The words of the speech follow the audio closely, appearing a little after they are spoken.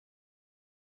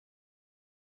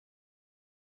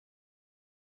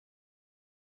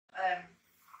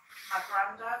my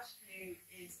granddad, who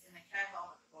is in a care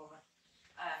home at the moment,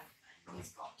 and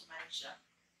he's got dementia,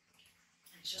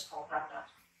 and he's just called Grandad.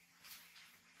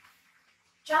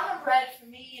 Jam and bread for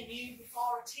me and you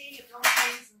before a tea of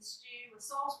dumplings and stew, a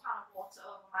saucepan of water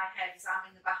over my head as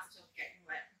I'm in the bathtub getting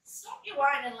wet. Stop your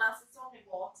whining, lass, it's only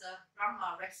water.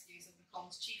 Grandma rescues and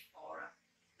becomes chief pourer.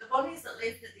 The bunnies that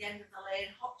lived at the end of the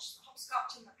lane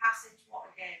hopscotch in the passage, what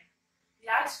a game. The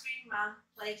ice cream man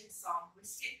played his song. We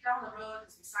skipped down the road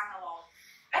as we sang along.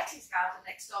 Betty's garden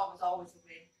next door was always a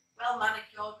win. Well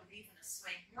manicured with even a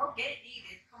swing. No gate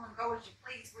needed, come and go as you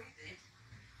please, we did.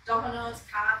 Dominoes,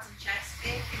 cards and chess,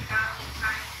 baking, gardening,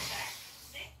 time and check.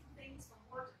 Making things from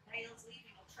wood and nails,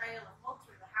 leaving a trail of mud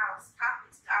through the house.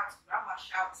 Carpets doused, grandma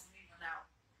shouts and we run out.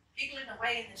 Giggling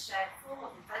away in the shed, full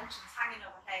of inventions hanging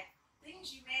overhead. Things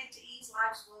you made to ease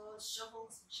life's woes,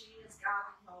 shovels and shears,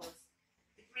 garden hose.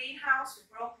 The greenhouse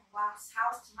with broken glass,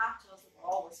 house tomatoes that were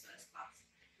always first class.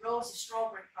 Rows of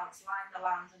strawberry plants lined the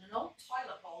land and an old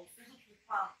toilet bowl filled with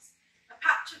plants. A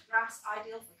patch of grass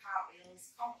ideal for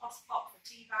cartwheels, compost pot for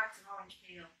tea bags and orange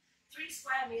peel. 3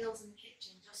 square meals in the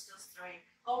kitchen, just us 3.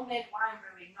 Homemade wine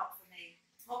brewing, not for me.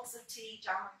 Mugs of tea,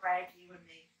 jam and bread, you and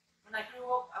me. When I grew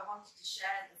up, I wanted to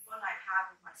share the fun I'd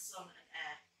had with my son and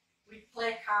heir. We'd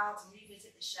play cards and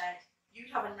revisit the shed.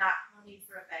 You'd have a nap, no need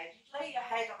for a bed. You'd lay your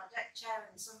head on a deck chair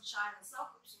in the sunshine and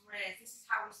soak up some rays. This is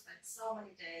how we spent so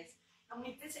many days. And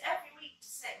we'd visit every week to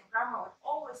sit, and Grandma would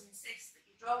always insist that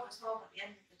you drove us home at the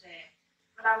end of the day.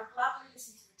 But I would gladly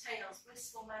listen to the tales,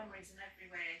 blissful memories in every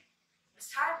way.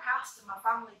 As time passed and my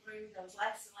family grew, there was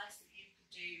less and less that you could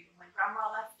do. And when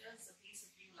Grandma left us, a piece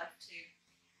of you left too.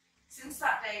 Since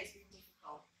that day, it's been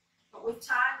difficult. But with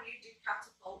time, you did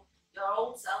catapult your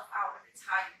old self out of its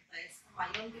hiding place, and my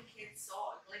younger kids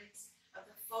saw a glimpse of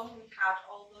the fun we had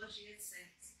all those years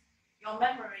since. Your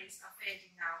memories are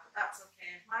fading now, but that's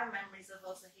okay. My memories of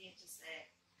us are here to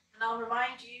stay. And I'll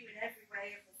remind you in every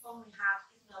way of the fun we had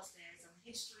in those days, and the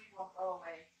history won't go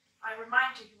away. I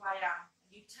remind you who I am,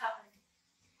 and you tell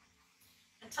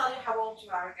you how old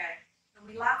you are again. And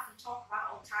we laugh and talk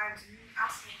about old times, and you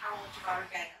ask me how old you are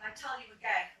again, and I tell you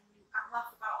again, and we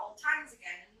laugh about old times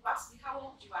again, and you ask me how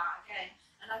old you are again,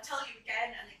 and I tell you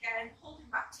again and again, holding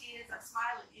back tears, I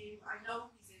smile at you, I know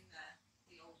he's in there,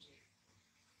 the old you.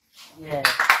 Yeah.